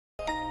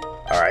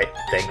Alright,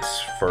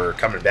 thanks for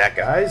coming back,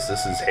 guys.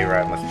 This is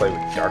HeyRyanLetsPlay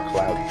with Dark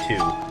Cloud 2.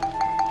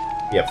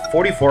 We have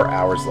 44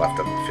 hours left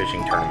of the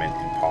fishing tournament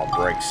in Palm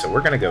Breaks, so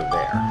we're going to go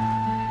there.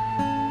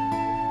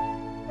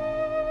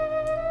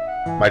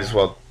 Might as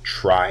well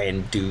try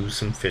and do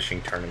some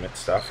fishing tournament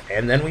stuff.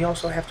 And then we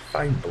also have to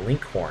find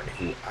Blinkhorn,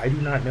 who I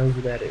do not know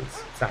who that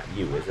is. It's not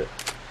you, is it?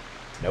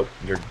 Nope,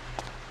 you're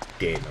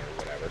Din or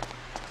whatever.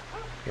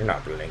 You're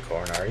not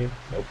Blinkhorn, are you?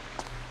 Nope.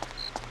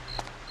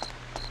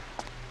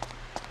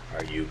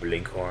 Are you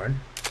Blinkhorn?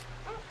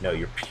 No,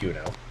 you're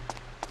Puno.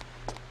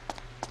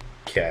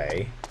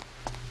 Okay.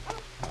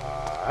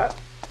 Well,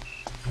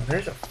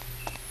 there's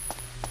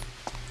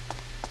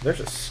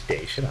a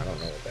station. I don't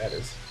know what that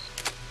is.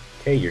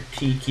 Okay, your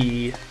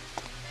Tiki.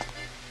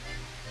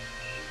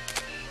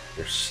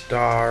 Your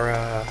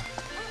Stara.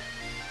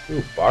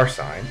 Ooh, bar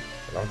sign.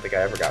 I don't think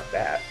I ever got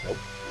that. Nope.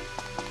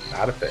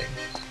 Not a thing.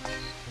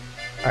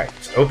 Alright,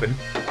 it's open.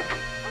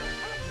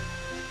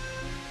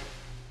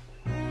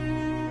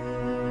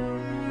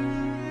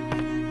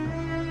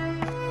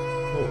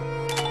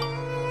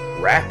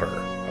 Rapper.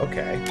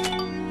 Okay.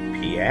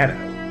 Piano.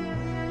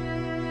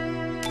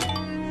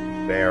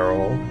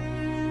 Barrel.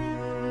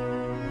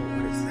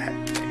 What is that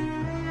thing?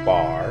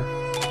 Bar.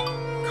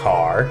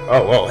 Car.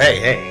 Oh, whoa,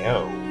 hey,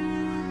 oh.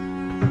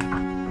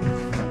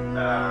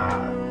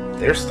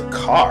 There's the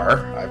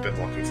car I've been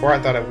looking for. I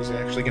thought I was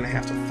actually going to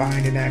have to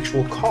find an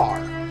actual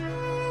car.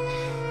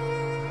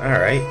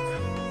 Alright.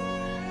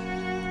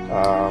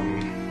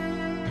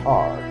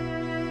 Car.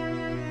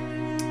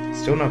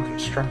 Still no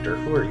constructor.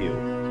 Who are you?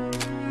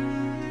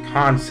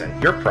 Consent.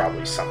 You're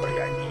probably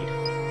somebody I need.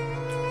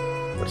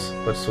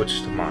 Let's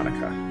switch to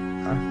Monica.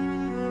 Huh?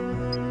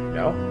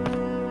 No?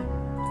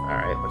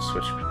 Alright, let's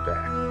switch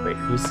back. Wait,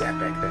 who's that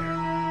back there?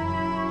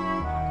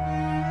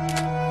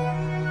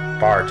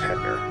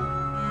 Bartender.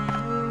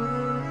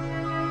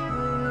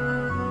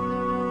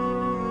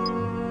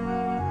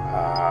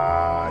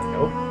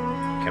 Nope.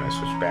 Can I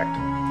switch back to...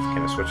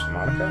 Can I switch to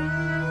Monica?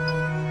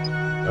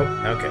 Nope.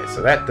 Okay,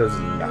 so that does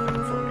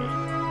nothing for me.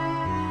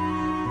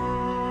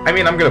 I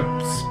mean, I'm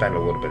gonna spend a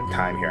little bit of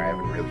time here. I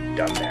haven't really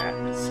done that,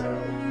 so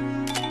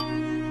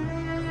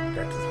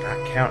that does not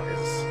count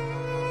as...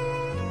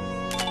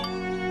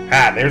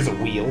 Ah, there's a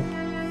wheel.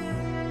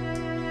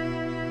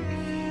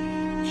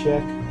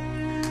 Check.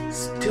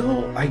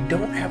 Still, I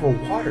don't have a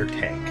water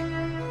tank.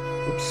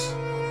 Oops.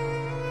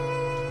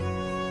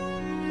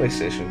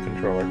 PlayStation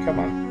controller, come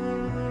on.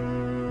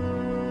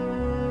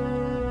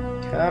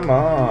 Come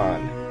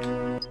on.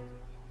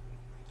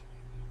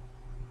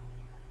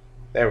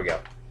 There we go.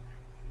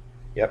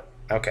 Yep.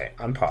 Okay.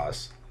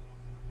 Unpause.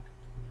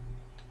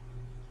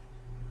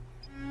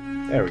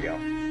 There we go.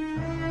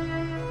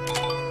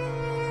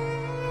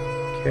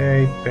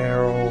 Okay.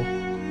 Barrel.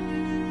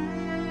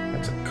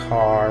 That's a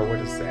car. What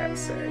does that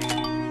say?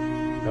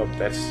 Nope.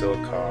 That's still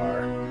a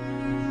car.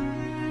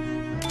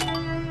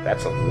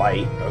 That's a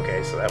light.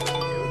 Okay. So that was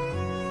new.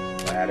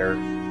 Ladder.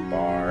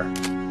 Bar.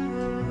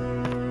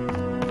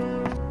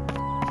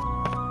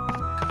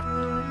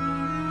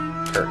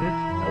 Curtain.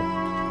 Nope.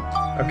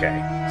 Okay.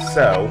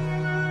 So.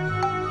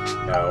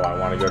 No, I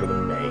want to go to the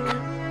make.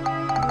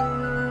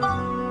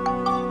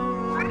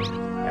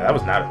 Yeah, that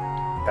was not...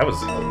 That was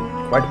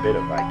quite a bit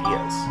of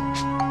ideas.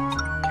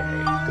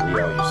 Okay,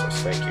 delete all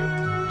useless, thank you.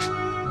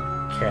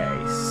 Okay,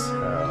 so...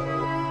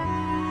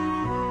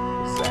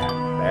 What's that?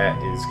 That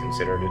is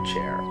considered a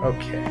chair.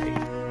 Okay.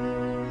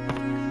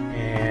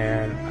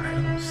 And I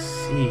don't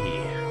see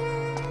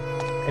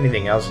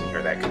anything else in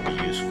here that could be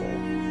useful.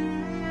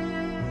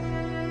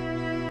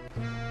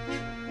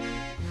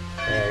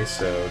 Okay,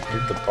 so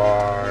did the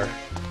bar,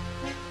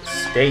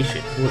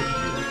 station. Who are you?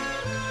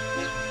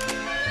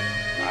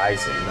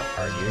 Eisen,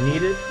 are you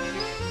needed?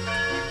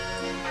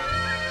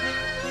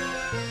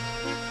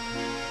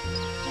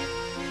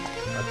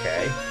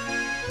 Okay.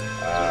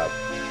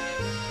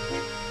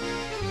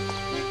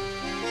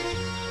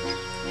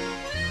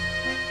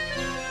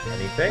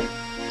 Anything?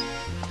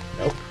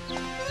 Nope.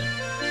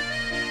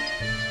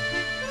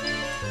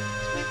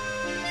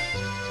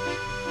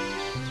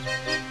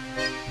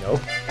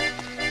 Nope.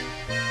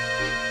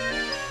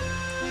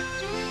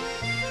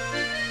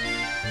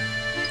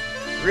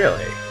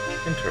 Really?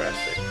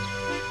 Interesting.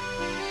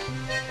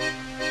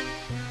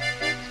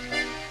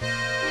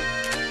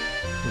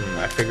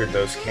 I figured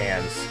those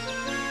cans...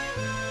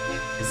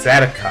 Is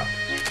that a cup?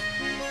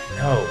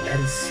 No, that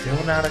is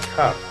still not a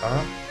cup,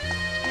 huh?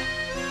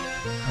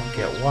 I don't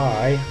get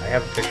why. I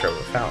have a picture of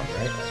a fountain,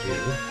 right? I do.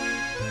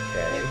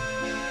 Okay.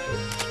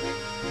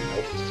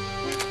 Nope.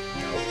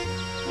 Nope.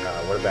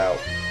 What about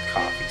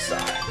coffee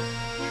sign?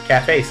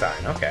 Cafe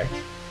sign, okay.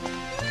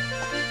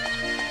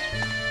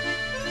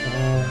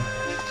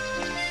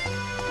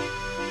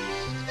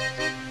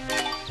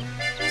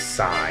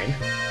 Sign.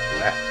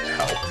 That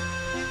helped.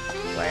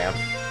 Lamp.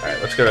 Alright,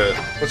 let's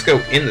go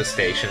in the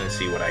station and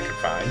see what I can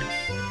find.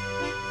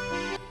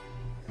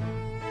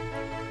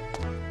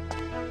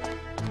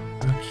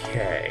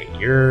 Okay,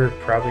 you're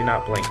probably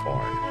not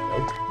Blinkhorn.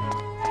 Nope.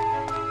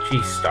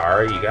 Gee,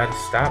 Star, you gotta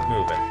stop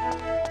moving.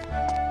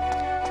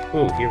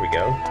 Ooh, here we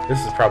go.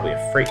 This is probably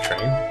a freight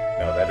train.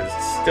 No, that is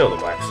still the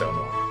Blackstone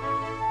one.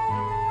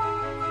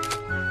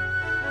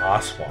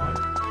 Aswan.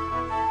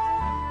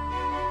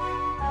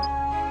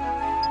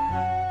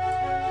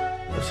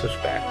 Let's switch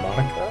back,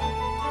 Monica.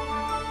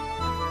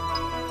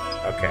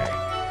 Okay.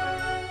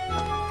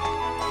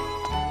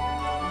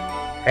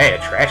 Hey, a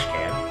trash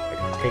can. I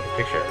can take a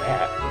picture of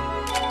that.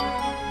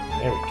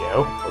 There we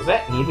go. Was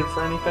that needed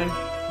for anything?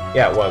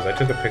 Yeah, it was. I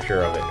took a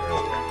picture of it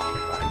earlier.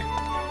 Fine.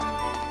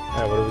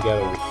 Alright, what do we got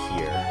over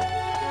here?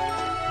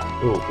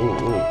 Ooh, ooh,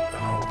 ooh.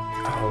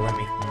 Oh, let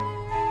me...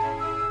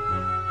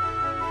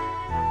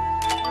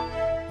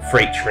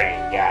 Freight train.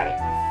 Got it.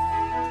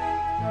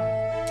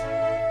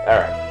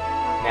 Alright.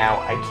 Now,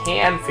 I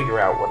can figure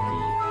out what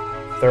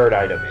the third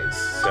item is.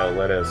 So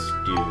let us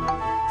do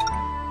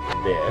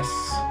this.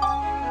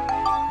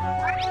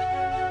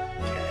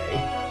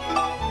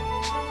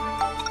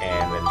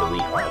 And then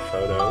delete all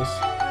photos.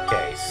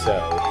 Okay, so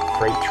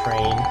freight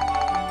train.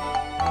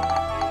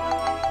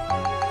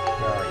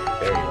 Where are you?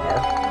 There you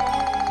are.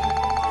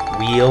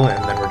 Wheel,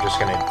 and then we're just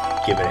gonna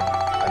give it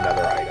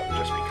another item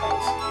just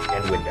because.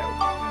 And window.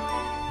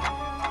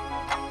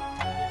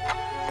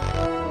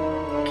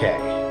 Okay.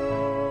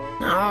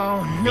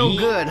 Oh, no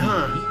good,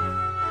 huh?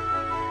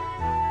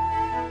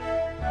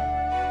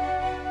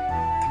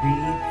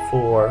 3,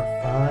 4,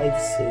 5,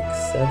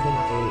 6, 7,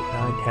 8,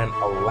 9, 10,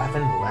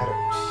 11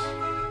 letters.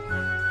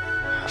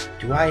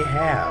 Do I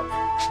have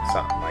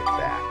something like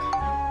that?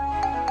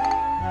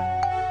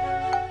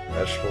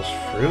 Vegetables,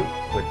 fruit?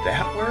 Would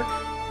that work?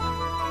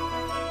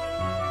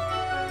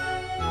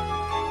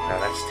 No,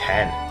 that's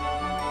 10.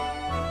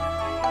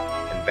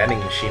 And vending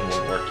machine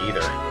wouldn't work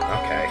either.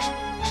 Okay.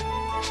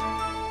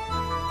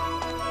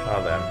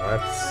 Well then,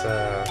 let's,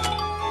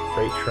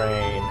 freight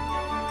train,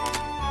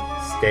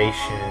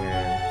 station.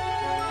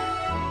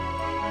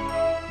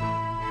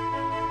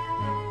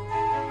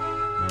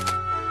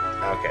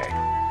 Okay.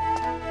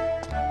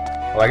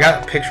 Well, I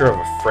got a picture of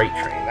a freight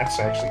train. That's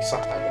actually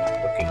something I've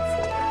been looking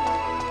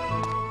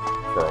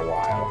for a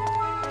while.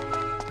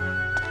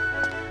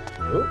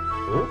 Ooh,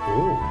 ooh,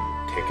 ooh.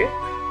 Ticket?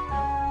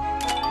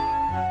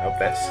 Nope,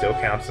 that still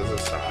counts as a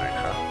sign,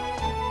 huh?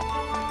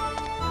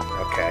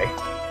 Okay.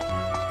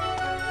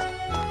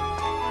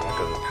 That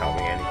doesn't tell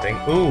me anything.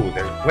 Ooh,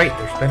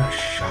 there's been a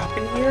shop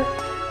in here?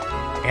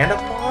 And a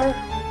bar?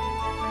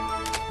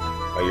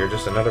 Oh, you're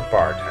just another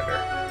bartender.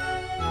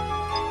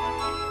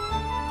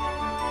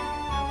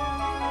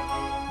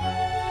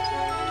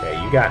 Okay,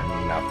 you got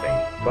nothing.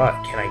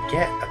 But can I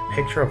get a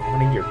picture of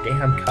one of your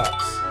damn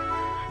cups?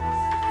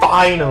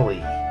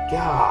 Finally!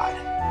 God!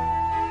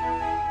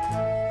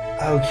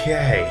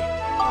 Okay.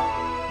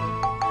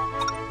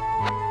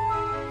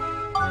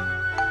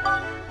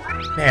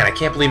 Man, I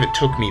can't believe it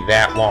took me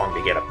that long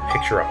to get a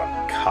picture of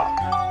a cup.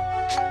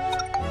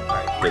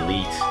 Alright,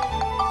 delete.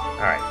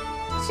 Alright,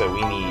 so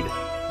we need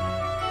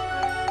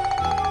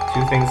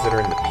two things that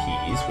are in the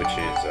P's, which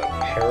is a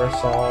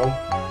parasol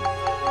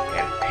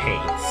and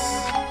paints.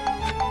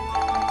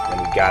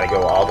 And we gotta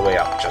go all the way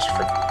up just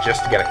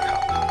to get a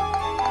cup.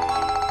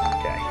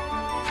 Okay,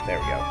 there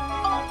we go.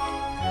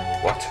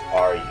 What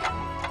are you?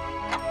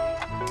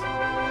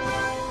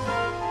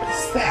 What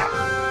is that?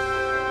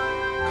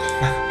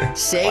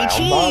 Say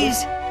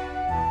cheese!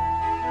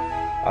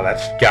 Oh,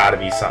 that's gotta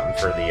be something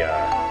for the,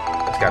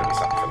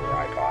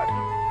 ride pod.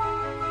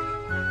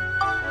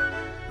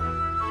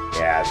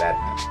 Yeah,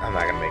 I'm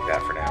not gonna make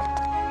that for now.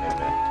 Wait a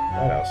minute.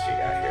 What else do you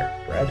got here?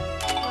 Bread?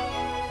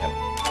 Yep.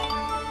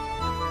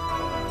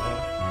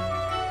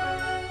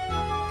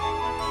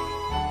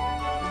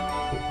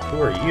 Who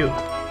are you?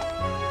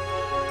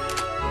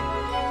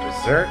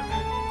 Dessert?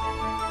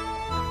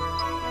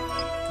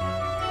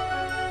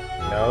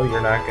 No,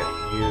 you're not good.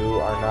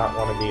 You are not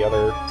one of the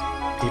other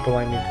people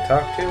I need to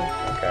talk to?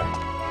 Okay.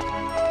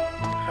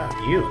 How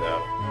about you,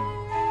 though?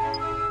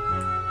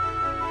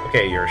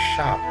 Okay, you're a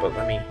shop, but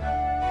let me...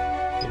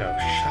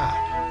 shop.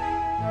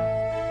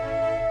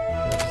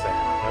 What's that?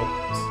 Nope.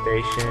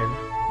 Station.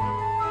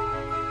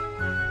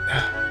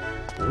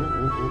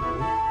 Ooh.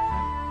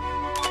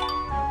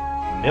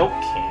 Milk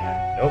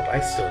can. Nope, I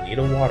still need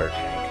a water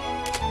tank.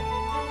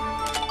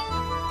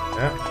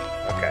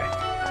 Oh, okay.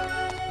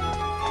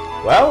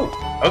 Well,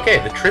 okay,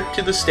 the trip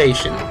to the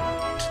station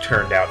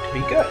turned out to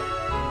be good.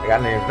 I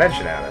got an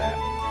invention out of that.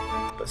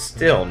 But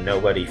still,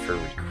 nobody for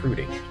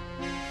recruiting.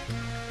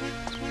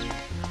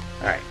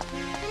 Alright.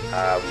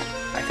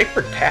 I think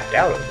we're tapped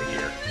out over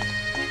here.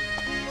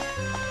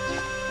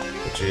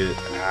 Which is,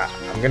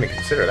 I'm going to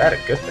consider that a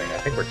good thing. I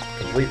think we're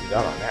completely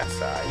done on that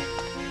side.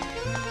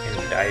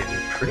 And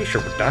I'm pretty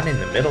sure we're done in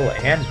the middle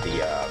and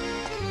the,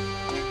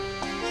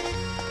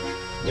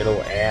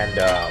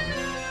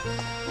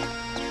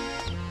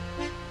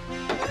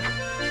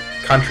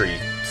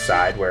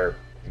 countryside where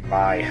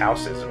my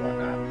house is and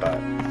whatnot, but...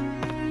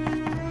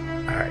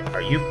 Alright,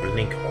 are you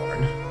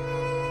Blinkhorn?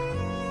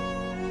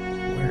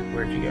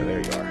 Where'd you go?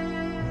 There you are.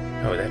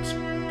 Oh, that's...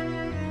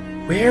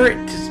 Where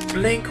does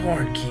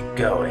Blinkhorn keep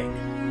going?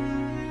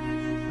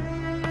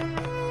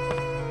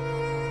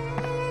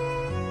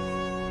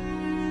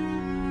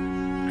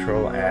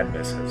 control add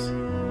misses.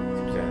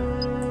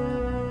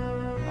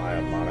 Rely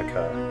on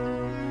Monica.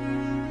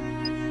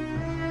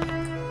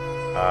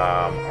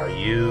 Are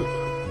you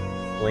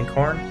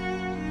Blinkhorn?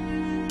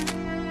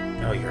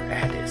 No, you're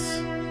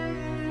Addis.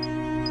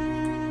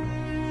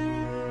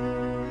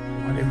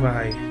 What if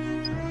I...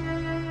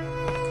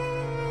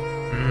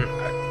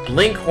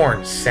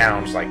 Blinkhorn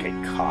sounds like a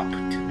cop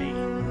to me.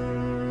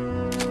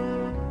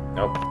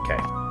 Nope,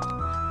 okay.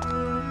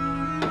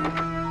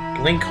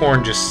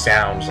 Blinkhorn just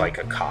sounds like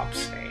a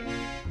cop's name.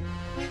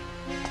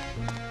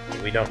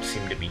 We don't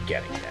seem to be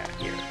getting that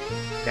here.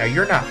 Now,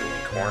 you're not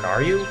Blinkhorn,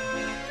 are you?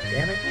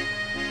 Damn it.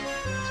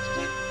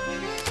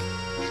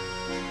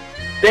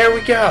 There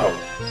we go!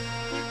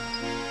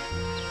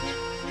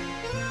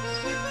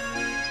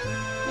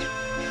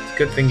 It's a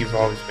good thing you've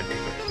always been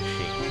taking the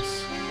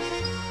machines.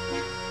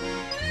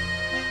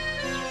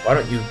 Why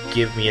don't you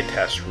give me a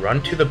test?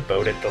 Run to the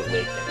boat at the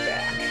lake and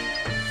back.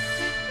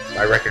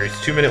 My record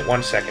is 2 minutes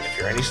 1 second. If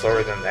you're any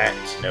slower than that,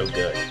 it's no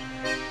good.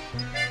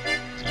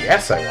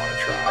 Yes, I want to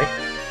try.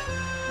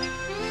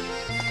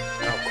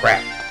 Oh,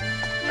 crap.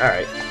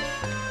 Alright.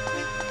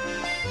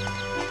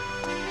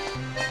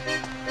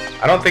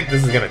 I don't think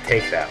this is going to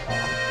take that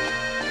long.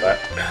 But,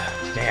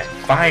 man,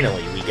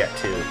 finally we get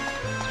to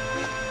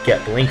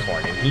get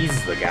Blinkhorn, and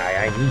he's the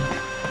guy I need.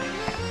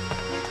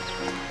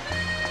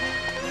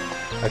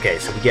 Okay,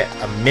 so we get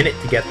a minute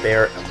to get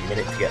there, a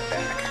minute to get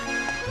back.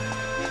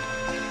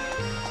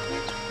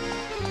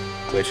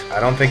 Which, I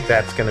don't think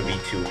that's going to be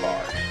too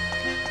hard.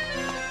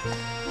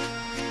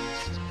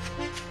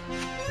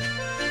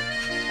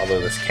 Although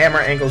this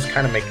camera angle is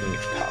kind of making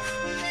it tough.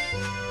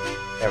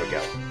 There we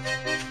go.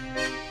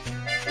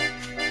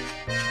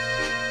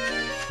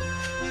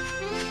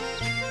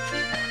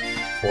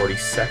 $40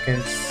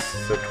 seconds,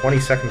 so 20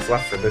 seconds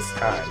left for this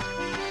time.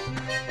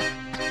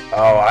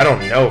 Oh, I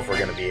don't know if we're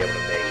going to be able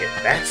to make it.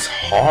 That's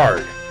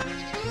hard.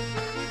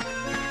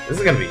 This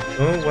is going to be...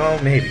 Oh, well,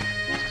 maybe.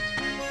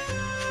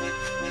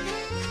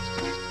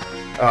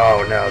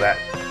 Oh, no, that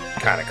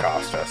kind of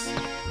cost us.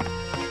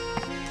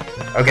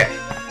 Okay,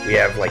 we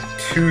have like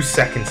 2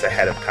 seconds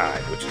ahead of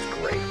time, which is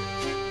great.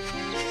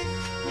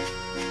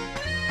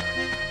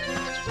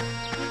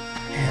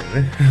 Man,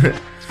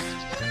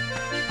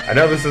 I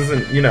know this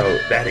isn't, you know,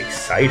 that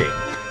exciting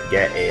to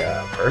get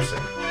a person.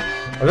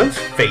 Are those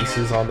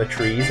faces on the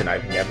trees and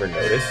I've never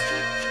noticed?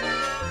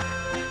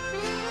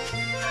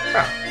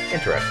 Huh,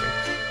 interesting.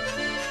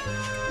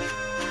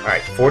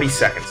 Alright, 40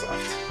 seconds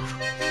left.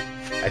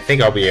 I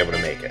think I'll be able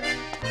to make it.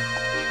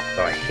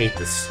 Though I hate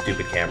this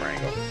stupid camera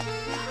angle.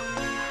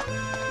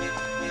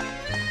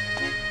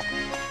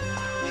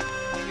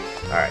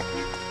 Alright.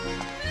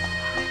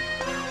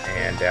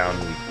 And down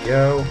we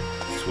go.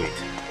 Sweet.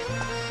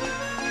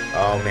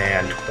 Oh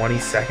man, 20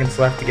 seconds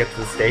left to get to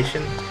the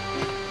station?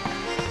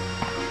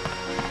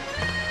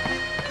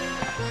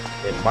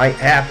 It might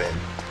happen.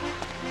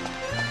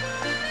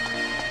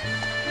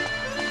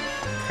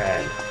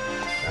 10,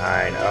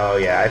 9, oh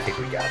yeah, I think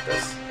we got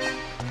this.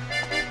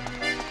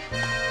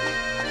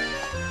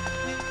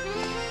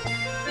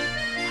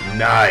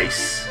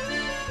 Nice!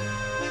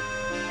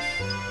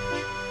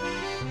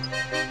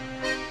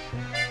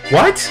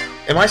 What?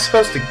 Am I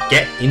supposed to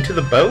get into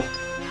the boat?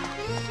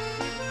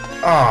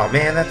 Oh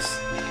man, that's...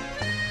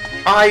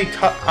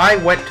 I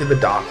went to the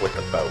dock with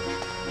the boat.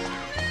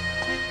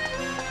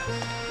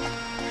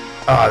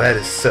 Oh, that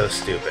is so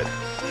stupid.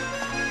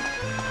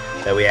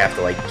 That we have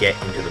to, like, get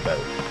into the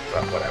boat.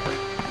 But whatever.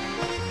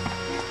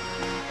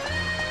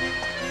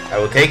 I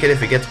will take it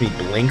if it gets me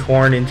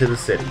Blinkhorn into the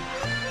city.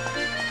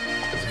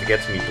 Because if it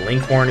gets me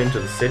Blinkhorn into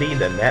the city,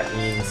 then that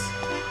means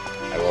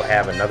I will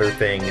have another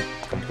thing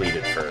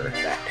completed for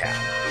that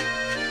town.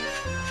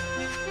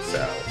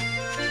 So...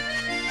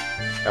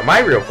 Now my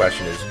real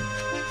question is,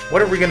 what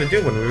are we going to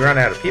do when we run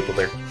out of people?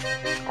 There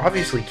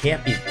obviously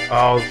can't be...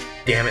 Oh,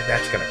 damn it,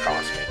 that's going to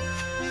cost me.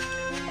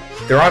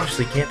 There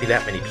obviously can't be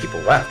that many people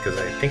left, because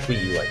I think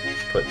we, like,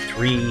 put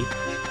 3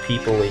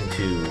 people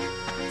into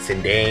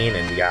Sindane,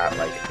 and we got,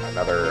 like,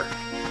 another...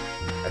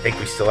 I think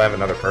we still have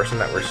another person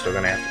that we're still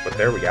going to have to put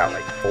there. We got,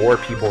 like, 4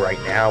 people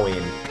right now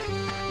in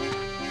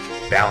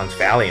Balance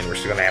Valley, and we're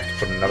still going to have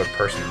to put another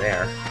person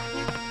there.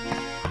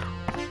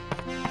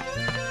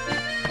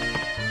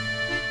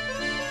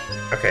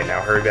 Okay,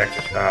 now hurry back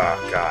to...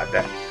 Oh, God.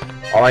 That...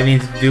 All I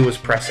needed to do was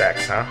press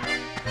X, huh?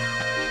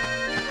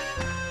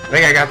 I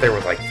think I got there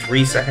with like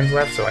 3 seconds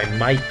left, so I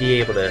might be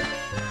able to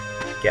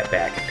get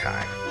back in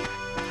time.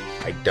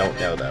 I don't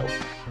know, though.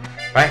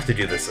 If I have to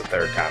do this a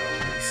 3rd time, I'm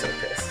going to be so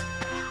pissed.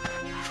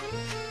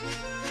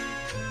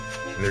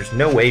 And there's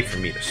no way for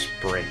me to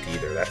sprint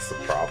either. That's the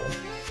problem.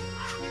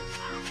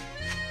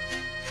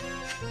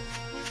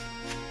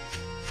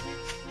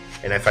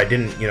 And if I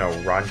didn't, you know,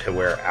 run to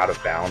where Out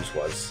of Bounds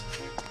was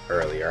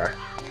earlier,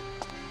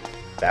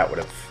 that would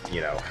have, you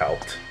know,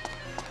 helped.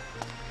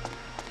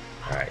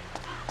 Alright.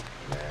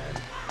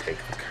 And take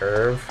the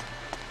curve.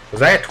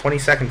 Was I at 20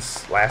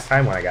 seconds last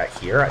time when I got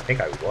here? I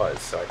think I was,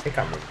 so I think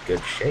I'm in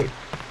good shape.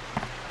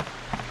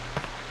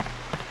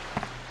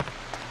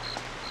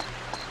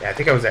 Yeah, I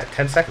think I was at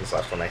 10 seconds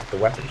left when I hit the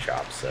weapon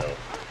shop, so...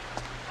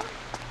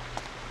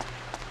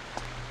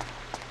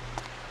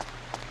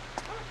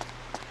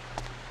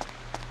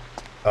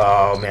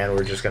 Oh, man,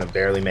 we're just gonna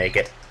barely make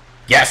it.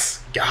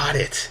 Yes! Got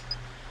it!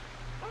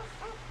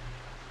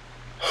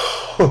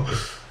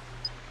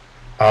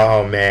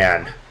 Oh,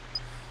 man.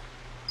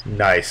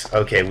 Nice.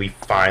 Okay, we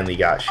finally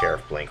got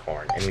Sheriff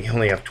Blinkhorn, and we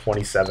only have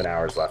 27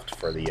 hours left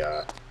for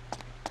the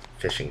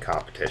fishing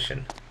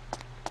competition.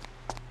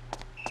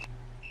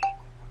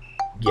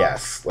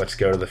 Yes, let's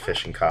go to the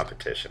fishing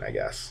competition, I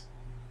guess.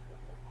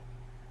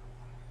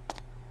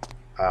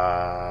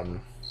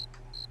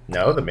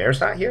 No, the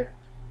mayor's not here?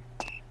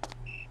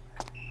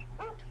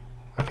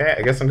 Okay,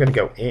 I guess I'm gonna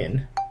go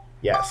in.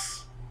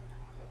 Yes.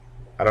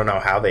 I don't know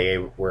how they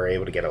were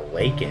able to get a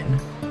lake in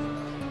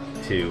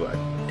to a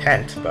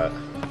tent, but...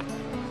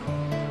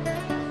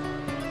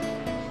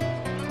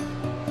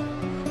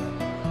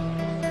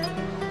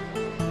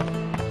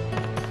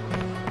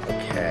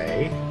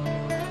 Okay.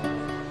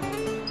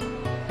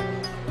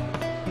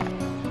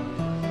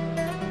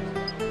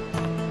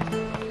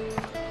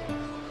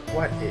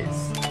 What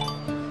is...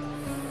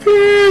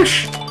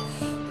 Fish!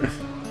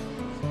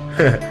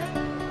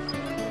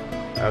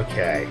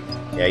 Okay.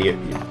 Yeah, you...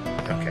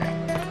 Okay.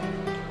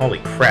 Holy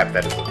crap,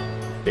 that is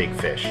a big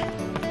fish.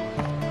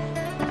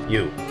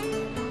 You.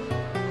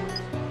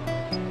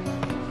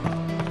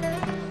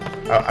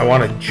 I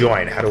want to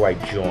join. How do I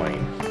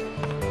join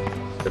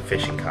the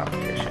fishing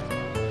competition?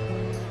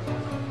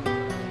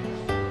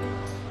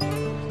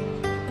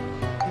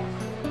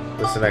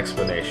 Listen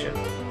explanation.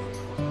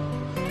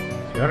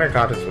 If you enter a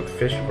contest with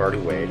fish you've already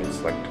weighed and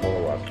select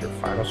total up, your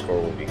final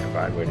score will be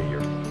combined weight of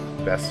your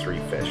best 3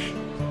 fish.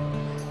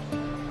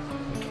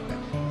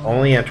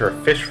 Only enter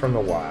a fish from the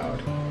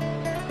wild.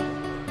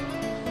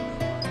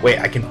 Wait,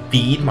 I can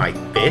feed my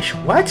fish?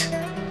 What?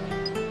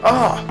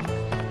 Oh,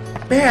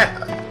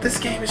 man, this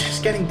game is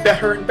just getting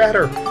better and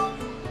better.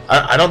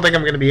 I don't think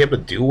I'm going to be able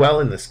to do well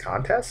in this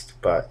contest,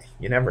 but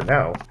you never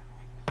know.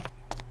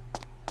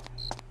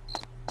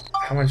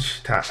 How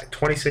much time?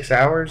 26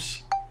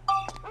 hours?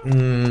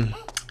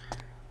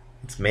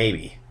 It's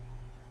maybe.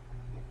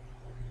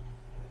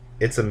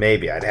 It's a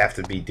maybe. I'd have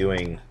to be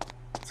doing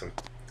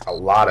a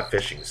lot of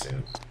fishing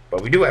soon.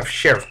 But we do have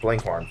Sheriff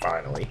Blinkhorn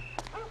finally.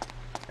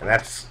 And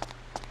that's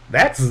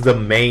the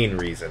main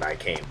reason I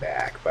came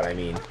back. But I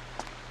mean,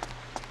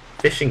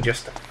 fishing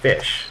just to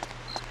fish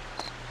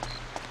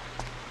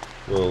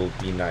will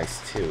be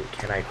nice too.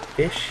 Can I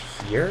fish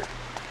here?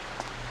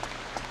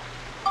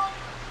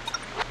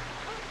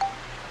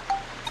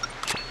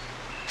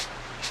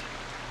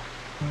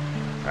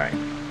 Alright.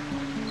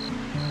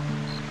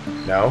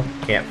 No?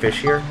 Can't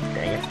fish here?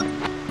 Dang it.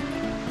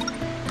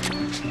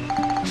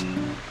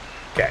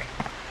 Okay.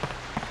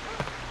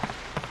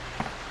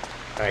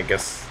 I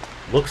guess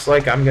looks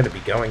like I'm gonna be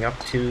going up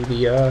to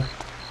the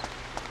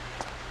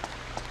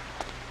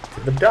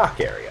dock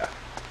area.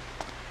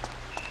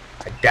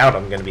 I doubt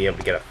I'm gonna be able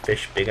to get a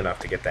fish big enough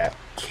to get that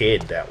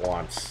kid that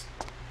wants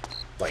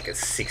like a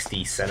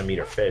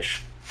 60-centimeter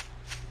fish.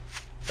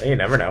 But you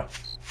never know.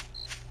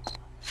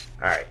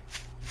 Alright.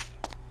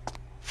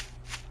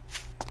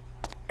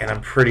 And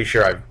I'm pretty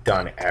sure I've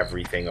done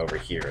everything over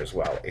here as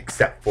well,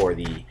 except for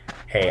the,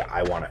 hey,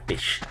 I want to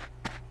fish.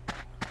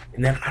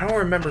 And then I don't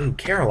remember who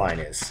Caroline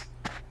is.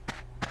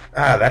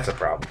 Ah, that's a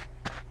problem.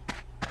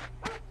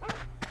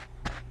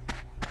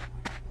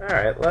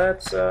 Alright,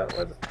 let's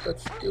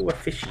do a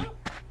fishy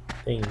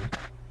thing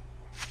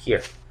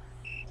here.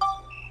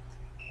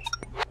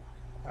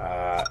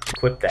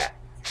 Equip that.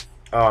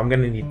 Oh, I'm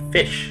gonna need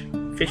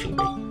fishing bait.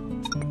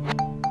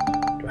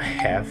 Do I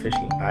have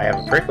fishing? I have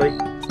a prickly.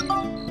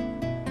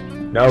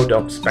 No,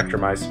 don't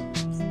spectrumize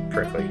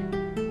prickly.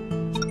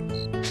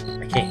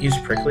 I can't use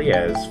prickly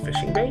as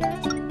fishing bait?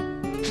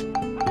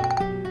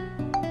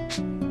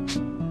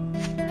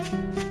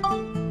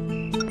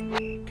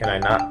 Can I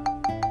not?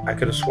 I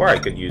could have swore I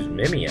could use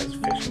Mimi as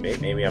fishing bait.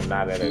 Maybe I'm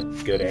not at a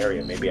good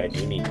area. Maybe I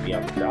do need to be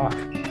on the dock.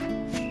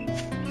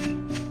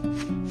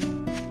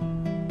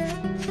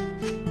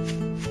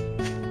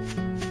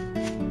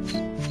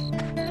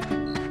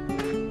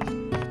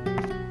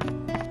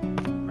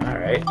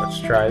 Alright, let's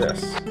try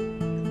this.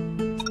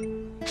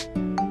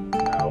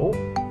 No.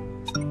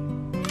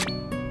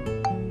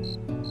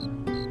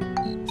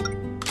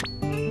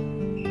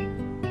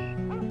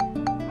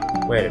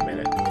 Wait a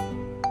minute.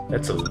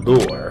 That's a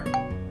lure.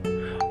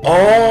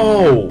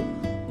 Oh!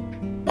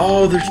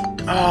 Oh,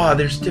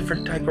 there's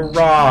different type of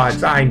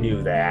rods. I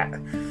knew that.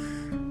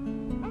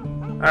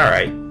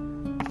 Alright.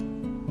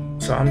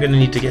 So I'm gonna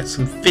need to get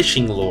some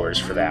fishing lures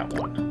for that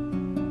one.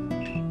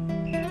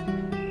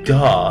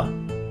 Duh.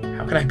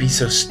 How can I be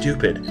so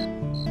stupid?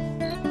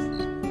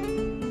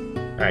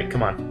 Alright,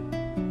 come on.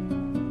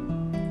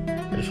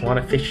 I just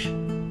want to fish.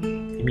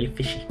 Give me a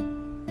fishy.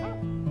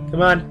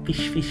 Come on,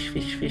 fish, fish,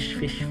 fish, fish,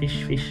 fish,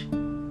 fish, fish.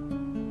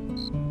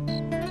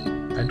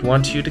 I'd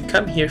want you to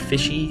come here,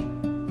 fishy.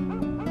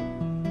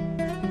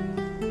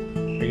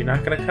 Are you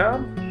not gonna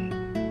come?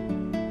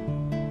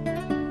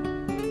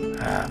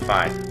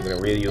 Fine. I'm gonna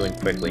reel you in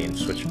quickly and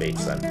switch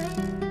baits then.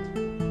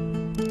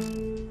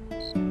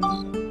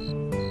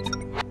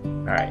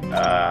 Alright,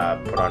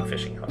 put on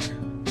fishing hook.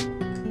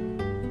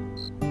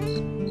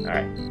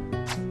 Alright.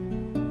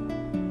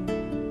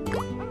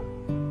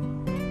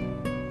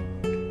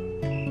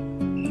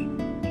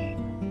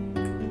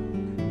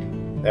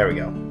 There we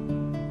go.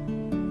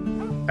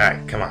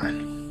 Alright, come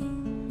on.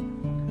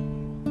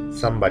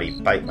 Somebody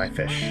bite my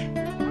fish.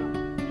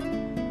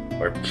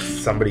 Or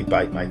somebody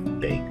bite my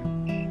bait.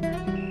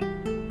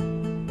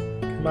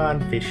 Come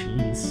on,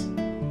 fishies.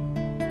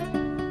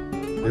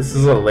 This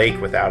is a lake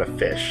without a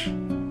fish.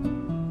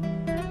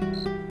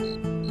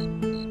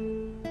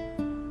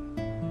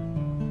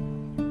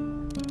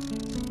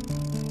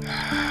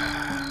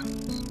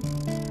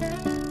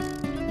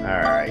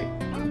 Alright.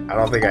 I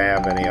don't think I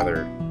have any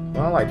other...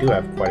 Well, I do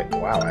have quite a...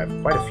 Wow, I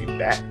have quite a few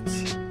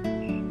bats.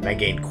 And I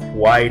gained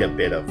quite a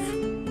bit of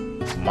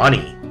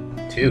money,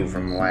 too,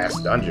 from the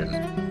last dungeon.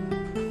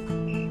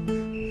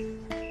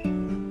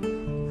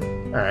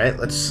 Alright,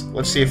 let's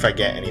see if I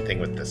get anything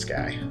with this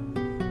guy.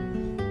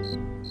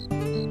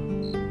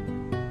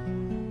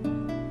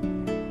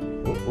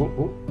 Ooh, ooh,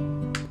 ooh.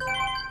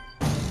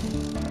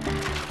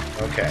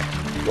 Okay.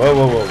 Whoa,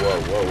 whoa, whoa,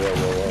 whoa, whoa, whoa,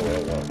 whoa, whoa,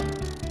 whoa, whoa.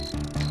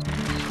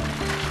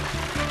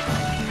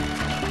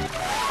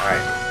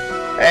 Alright.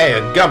 Hey,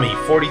 a gummy,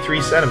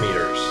 43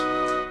 centimeters.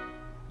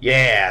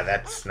 Yeah,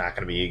 that's not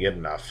gonna be good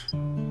enough.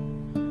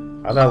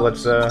 Although,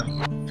 let's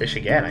fish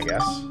again, I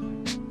guess.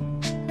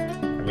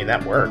 I mean,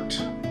 that worked.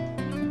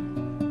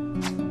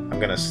 I'm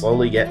gonna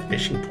slowly get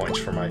fishing points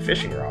for my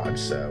fishing rod,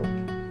 so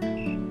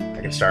I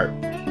can start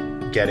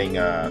getting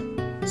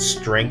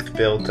strength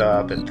built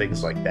up and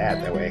things like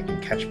that. That way I can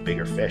catch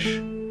bigger fish.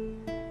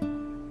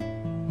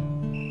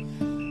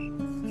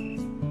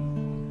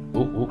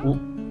 Ooh, ooh, ooh.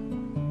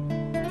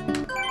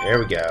 There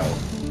we go.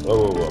 Whoa,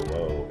 whoa, whoa,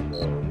 whoa,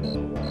 whoa,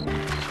 whoa, whoa.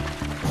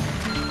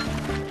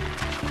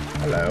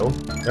 Hello.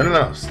 No, no,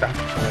 no. Stop.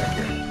 Come back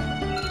here.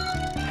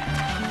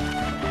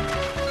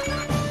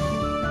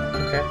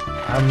 Okay.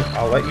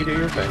 I'll let you do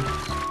your thing.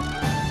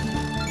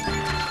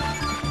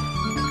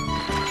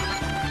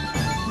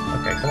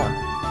 Okay, come on.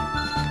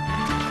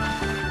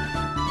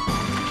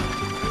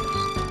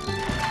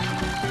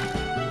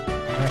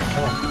 Alright,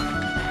 come on.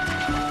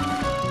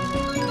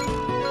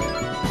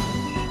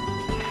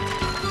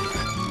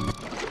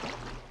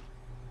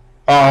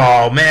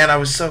 Oh man, I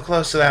was so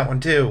close to that one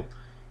too.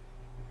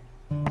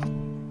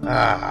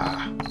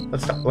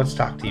 Let's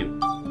talk to you.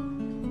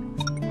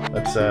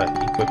 Let's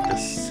equip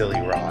this silly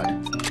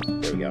rod.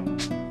 There we go.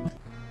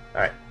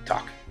 Alright,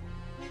 talk.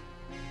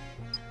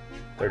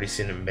 30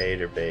 cinnamon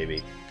bait or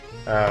baby.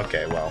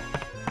 Okay, well.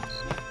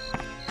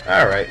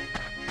 Alright.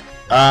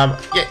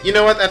 Yeah, you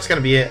know what? That's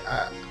gonna be it.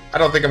 I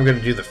don't think I'm gonna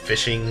do the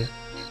fishing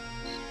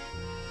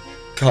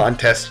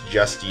contest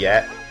just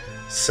yet.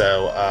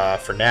 So,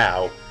 for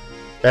now,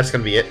 that's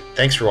gonna be it.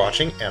 Thanks for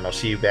watching, and I'll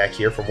see you back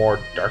here for more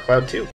Dark Cloud 2.